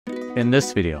In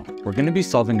this video, we're going to be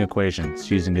solving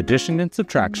equations using addition and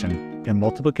subtraction and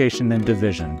multiplication and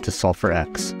division to solve for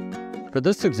x. For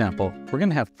this example, we're going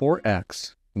to have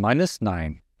 4x minus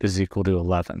 9 is equal to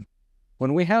 11.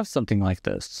 When we have something like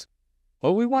this,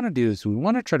 what we want to do is we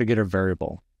want to try to get a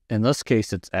variable, in this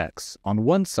case it's x, on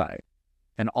one side,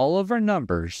 and all of our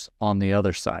numbers on the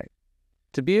other side.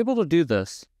 To be able to do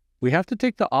this, we have to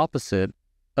take the opposite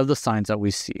of the signs that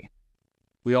we see.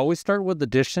 We always start with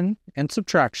addition and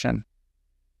subtraction,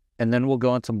 and then we'll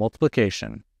go into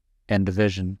multiplication and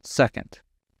division second.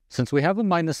 Since we have a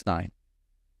minus 9,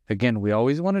 again, we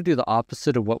always want to do the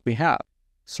opposite of what we have.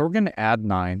 So we're going to add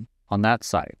 9 on that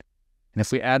side. And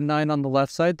if we add 9 on the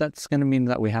left side, that's going to mean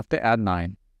that we have to add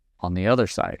 9 on the other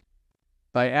side.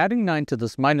 By adding 9 to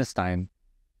this minus 9,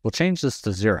 we'll change this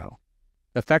to 0,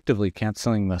 effectively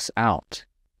canceling this out.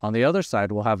 On the other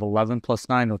side, we'll have 11 plus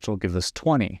 9, which will give us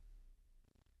 20.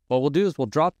 What we'll do is we'll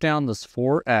drop down this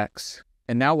 4x,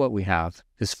 and now what we have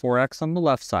is 4x on the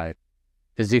left side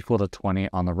is equal to 20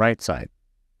 on the right side.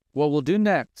 What we'll do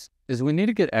next is we need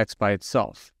to get x by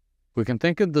itself. We can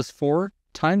think of this 4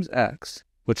 times x,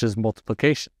 which is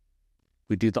multiplication.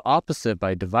 We do the opposite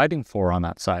by dividing 4 on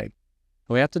that side.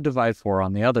 We have to divide 4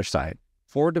 on the other side.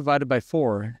 4 divided by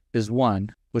 4 is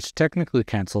 1, which technically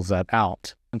cancels that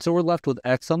out. And so we're left with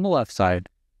x on the left side,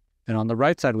 and on the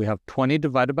right side we have 20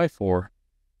 divided by 4,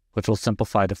 which will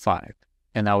simplify to 5,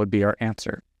 and that would be our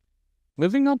answer.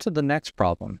 Moving on to the next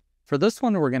problem. For this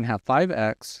one, we're going to have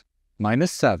 5x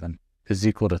minus 7 is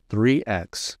equal to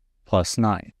 3x plus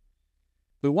 9.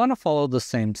 We want to follow the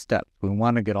same step. We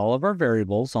want to get all of our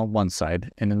variables on one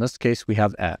side, and in this case we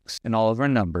have x, and all of our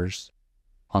numbers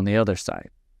on the other side.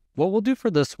 What we'll do for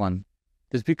this one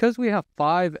is because we have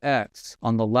 5x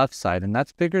on the left side, and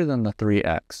that's bigger than the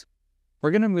 3x,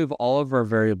 we're going to move all of our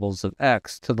variables of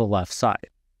x to the left side,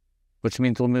 which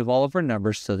means we'll move all of our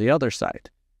numbers to the other side.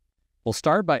 We'll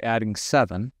start by adding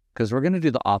 7, because we're going to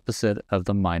do the opposite of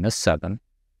the minus 7.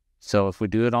 So if we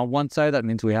do it on one side, that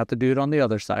means we have to do it on the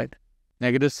other side.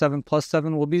 Negative 7 plus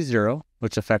 7 will be 0,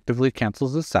 which effectively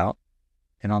cancels this out.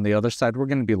 And on the other side, we're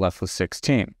going to be left with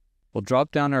 16. We'll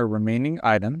drop down our remaining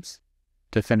items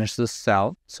to finish this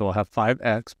out. So we'll have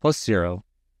 5x plus 0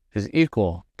 is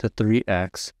equal to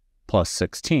 3x plus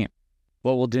 16.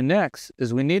 What we'll do next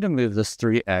is we need to move this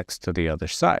 3x to the other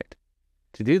side.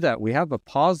 To do that, we have a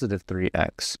positive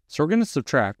 3x. So we're going to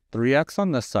subtract 3x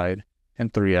on this side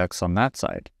and 3x on that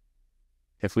side.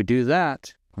 If we do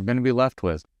that, we're going to be left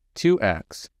with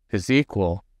 2x is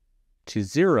equal to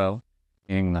 0,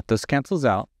 meaning that this cancels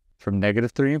out from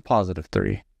negative 3 and positive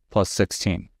 3 plus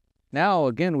 16. Now,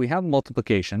 again, we have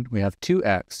multiplication. We have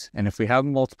 2x, and if we have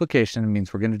multiplication, it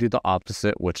means we're going to do the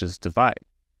opposite, which is divide.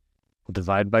 We'll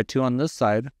divide by 2 on this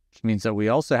side, which means that we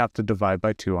also have to divide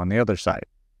by 2 on the other side.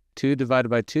 2 divided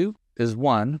by 2 is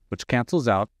 1, which cancels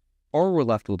out, or we're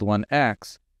left with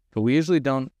 1x, but we usually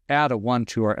don't add a 1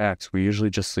 to our x. We usually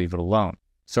just leave it alone.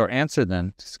 So our answer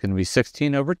then is going to be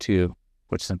 16 over 2,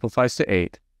 which simplifies to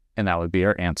 8, and that would be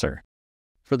our answer.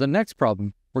 For the next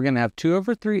problem, we're going to have 2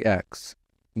 over 3x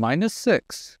minus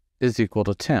 6 is equal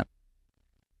to 10.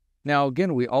 Now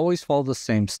again, we always follow the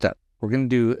same step. We're going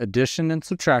to do addition and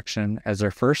subtraction as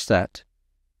our first set,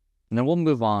 and then we'll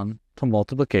move on to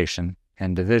multiplication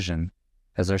and division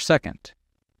as our second.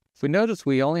 If we notice,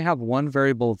 we only have one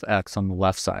variable of x on the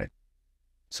left side.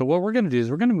 So what we're going to do is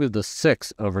we're going to move the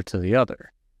 6 over to the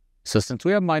other. So since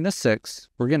we have minus 6,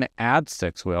 we're going to add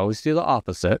 6. We always do the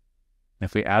opposite. And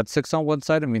if we add 6 on one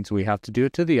side, it means we have to do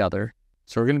it to the other.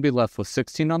 So we're going to be left with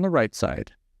 16 on the right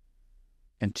side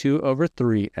and 2 over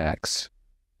 3x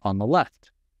on the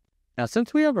left. Now,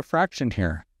 since we have a fraction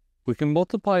here, we can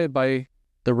multiply it by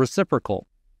the reciprocal,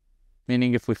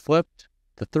 meaning if we flipped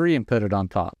the 3 and put it on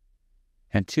top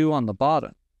and 2 on the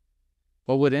bottom,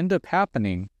 what would end up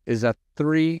happening is that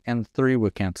 3 and 3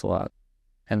 would cancel out,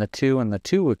 and the 2 and the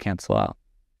 2 would cancel out.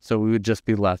 So we would just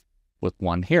be left with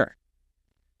 1 here.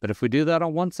 But if we do that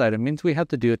on one side, it means we have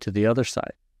to do it to the other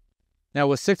side. Now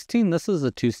with 16, this is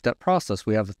a two-step process.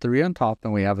 We have a 3 on top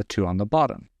and we have a 2 on the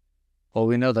bottom. Well,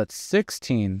 we know that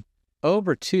 16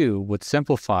 over 2 would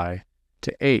simplify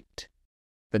to 8.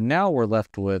 But now we're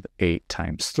left with 8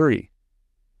 times 3.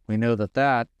 We know that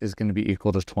that is going to be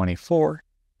equal to 24,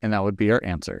 and that would be our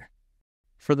answer.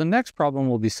 For the next problem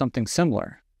will be something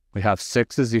similar. We have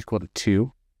 6 is equal to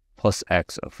 2 plus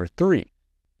x over 3.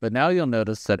 But now you'll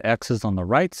notice that x is on the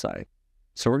right side.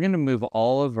 So we're going to move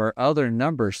all of our other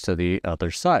numbers to the other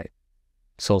side.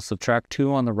 So we'll subtract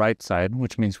 2 on the right side,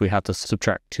 which means we have to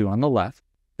subtract 2 on the left.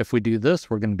 If we do this,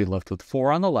 we're going to be left with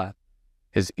 4 on the left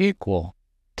is equal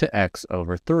to x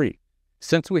over 3.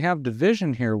 Since we have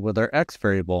division here with our x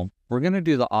variable, we're going to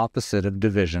do the opposite of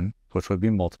division, which would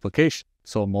be multiplication.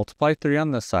 So we'll multiply 3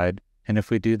 on this side, and if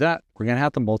we do that, we're going to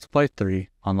have to multiply 3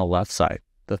 on the left side.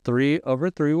 The 3 over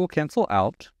 3 will cancel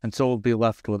out, and so we'll be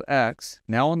left with x,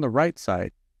 now on the right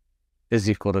side, is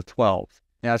equal to 12.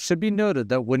 Now it should be noted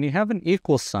that when you have an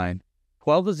equal sign,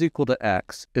 12 is equal to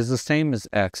x is the same as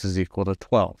x is equal to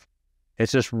 12.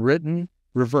 It's just written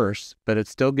reverse, but it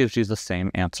still gives you the same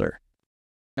answer.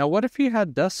 Now what if you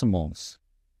had decimals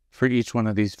for each one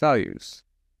of these values?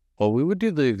 Well, we would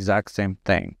do the exact same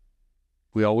thing.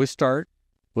 We always start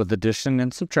with addition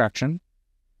and subtraction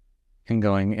and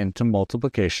going into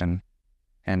multiplication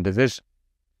and division.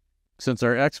 Since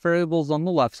our x variable is on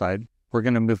the left side, we're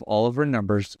going to move all of our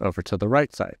numbers over to the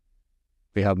right side.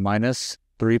 We have minus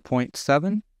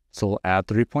 3.7, so we'll add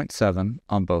 3.7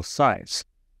 on both sides.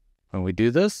 When we do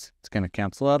this, it's going to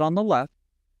cancel out on the left.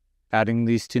 Adding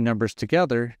these two numbers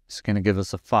together is going to give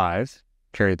us a 5,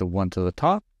 carry the 1 to the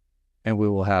top, and we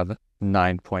will have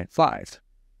 9.5.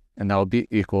 And that will be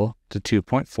equal to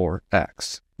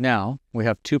 2.4x. Now, we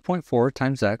have 2.4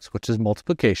 times x, which is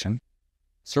multiplication.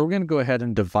 So we're going to go ahead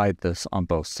and divide this on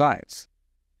both sides.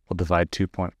 We'll divide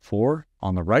 2.4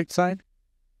 on the right side.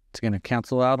 It's going to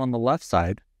cancel out on the left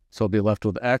side, so we'll be left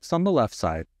with x on the left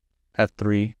side at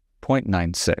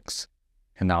 3.96.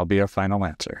 And that will be our final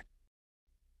answer.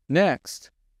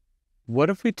 Next, what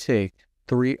if we take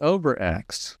 3 over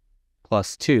x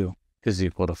plus 2 is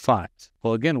equal to 5?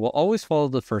 Well, again, we'll always follow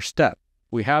the first step.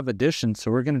 We have addition,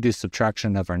 so we're going to do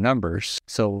subtraction of our numbers.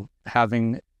 So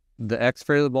having the x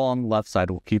variable on the left side,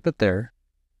 we'll keep it there,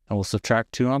 and we'll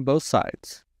subtract 2 on both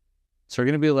sides. So we're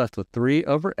going to be left with 3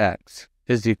 over x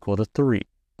is equal to 3.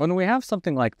 When we have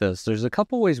something like this, there's a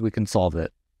couple ways we can solve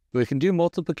it. We can do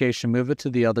multiplication, move it to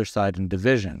the other side, and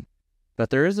division. But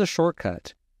there is a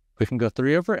shortcut. We can go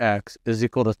 3 over x is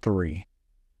equal to 3.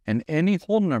 And any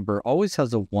whole number always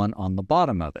has a 1 on the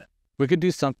bottom of it. We could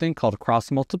do something called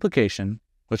cross multiplication,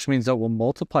 which means that we'll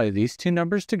multiply these two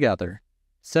numbers together,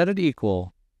 set it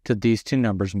equal to these two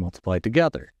numbers multiplied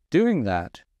together. Doing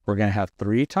that, we're going to have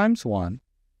 3 times 1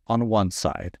 on one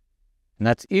side, and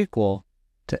that's equal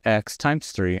to x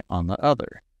times 3 on the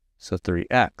other, so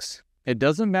 3x. It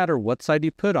doesn't matter what side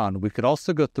you put on. We could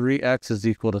also go 3x is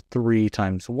equal to 3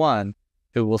 times 1.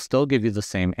 It will still give you the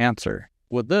same answer.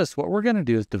 With this, what we're going to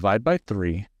do is divide by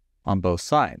 3 on both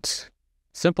sides.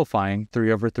 Simplifying, 3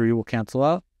 over 3 will cancel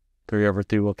out, 3 over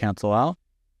 3 will cancel out,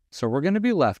 so we're going to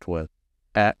be left with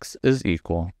x is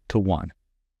equal to 1.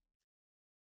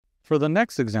 For the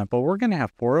next example, we're going to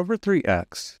have 4 over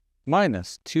 3x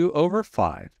minus 2 over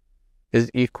 5 is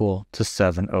equal to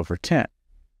 7 over 10.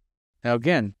 Now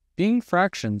again, being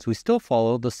fractions, we still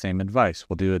follow the same advice.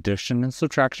 We'll do addition and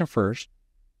subtraction first,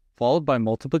 followed by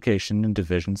multiplication and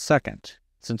division second.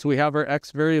 Since we have our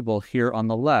x variable here on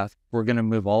the left, we're going to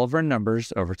move all of our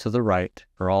numbers over to the right,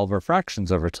 or all of our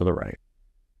fractions over to the right.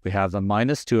 We have the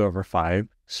minus 2 over 5,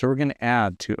 so we're going to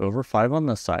add 2 over 5 on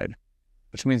this side,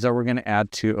 which means that we're going to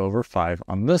add 2 over 5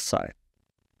 on this side.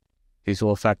 These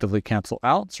will effectively cancel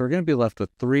out, so we're going to be left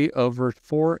with 3 over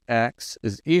 4x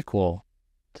is equal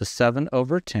to 7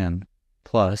 over 10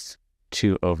 plus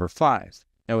 2 over 5.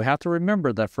 Now we have to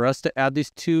remember that for us to add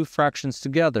these two fractions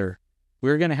together,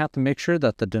 we're going to have to make sure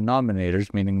that the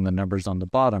denominators, meaning the numbers on the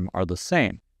bottom, are the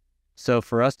same. So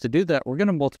for us to do that, we're going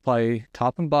to multiply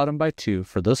top and bottom by 2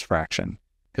 for this fraction.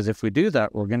 Because if we do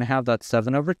that, we're going to have that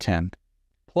 7 over 10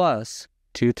 plus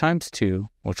 2 times 2,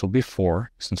 which will be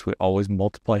 4, since we always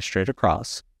multiply straight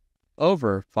across,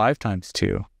 over 5 times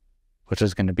 2, which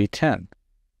is going to be 10.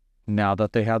 Now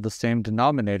that they have the same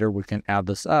denominator, we can add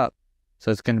this up. So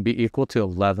it's going to be equal to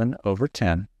 11 over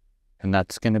 10, and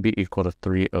that's going to be equal to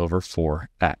 3 over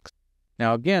 4x.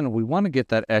 Now again, we want to get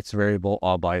that x variable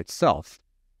all by itself.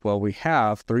 Well, we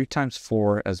have 3 times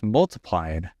 4 as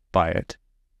multiplied by it.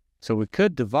 So we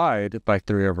could divide by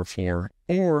 3 over 4,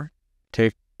 or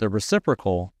take the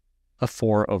reciprocal of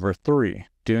 4 over 3.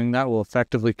 Doing that will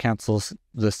effectively cancel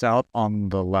this out on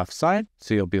the left side,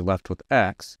 so you'll be left with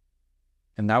x.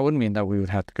 And that would mean that we would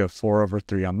have to go 4 over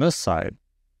 3 on this side.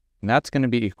 And that's going to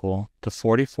be equal to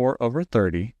 44 over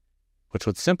 30, which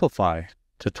would simplify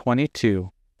to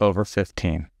 22 over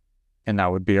 15. And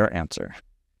that would be our answer.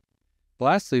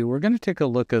 Lastly, we're going to take a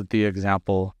look at the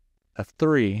example of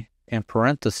 3 in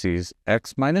parentheses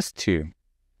x minus 2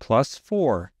 plus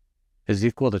 4 is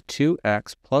equal to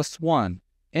 2x plus 1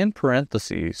 in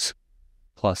parentheses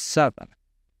plus 7.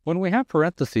 When we have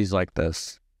parentheses like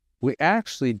this, we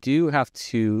actually do have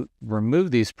to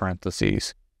remove these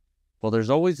parentheses. Well, there's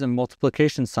always a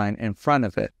multiplication sign in front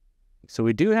of it. So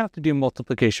we do have to do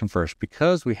multiplication first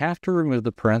because we have to remove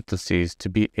the parentheses to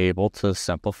be able to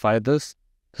simplify this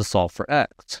to solve for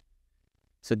x.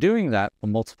 So doing that,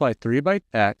 we'll multiply 3 by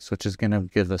x, which is going to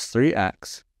give us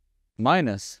 3x,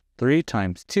 minus 3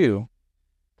 times 2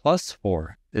 plus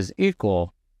 4 is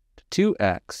equal to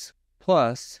 2x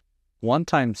plus 1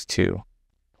 times 2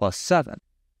 plus 7.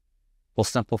 We'll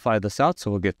simplify this out,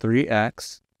 so we'll get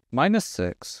 3x minus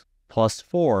 6 plus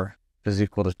 4 is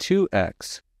equal to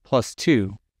 2x plus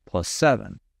 2 plus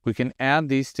 7. We can add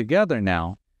these together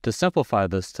now to simplify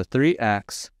this to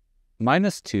 3x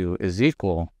minus 2 is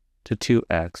equal to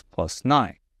 2x plus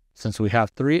 9. Since we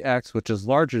have 3x, which is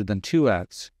larger than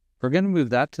 2x, we're going to move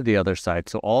that to the other side,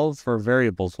 so all of our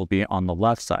variables will be on the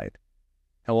left side.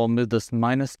 And we'll move this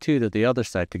minus 2 to the other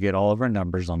side to get all of our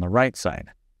numbers on the right side.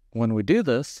 When we do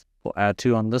this, we'll add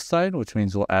 2 on this side, which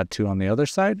means we'll add 2 on the other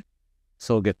side.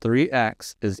 So we'll get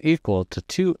 3x is equal to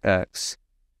 2x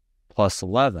plus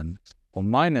 11. We'll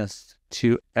minus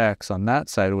 2x on that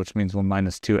side, which means we'll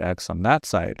minus 2x on that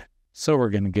side. So we're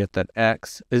going to get that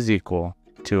x is equal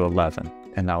to 11.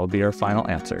 And that will be our final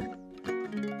answer.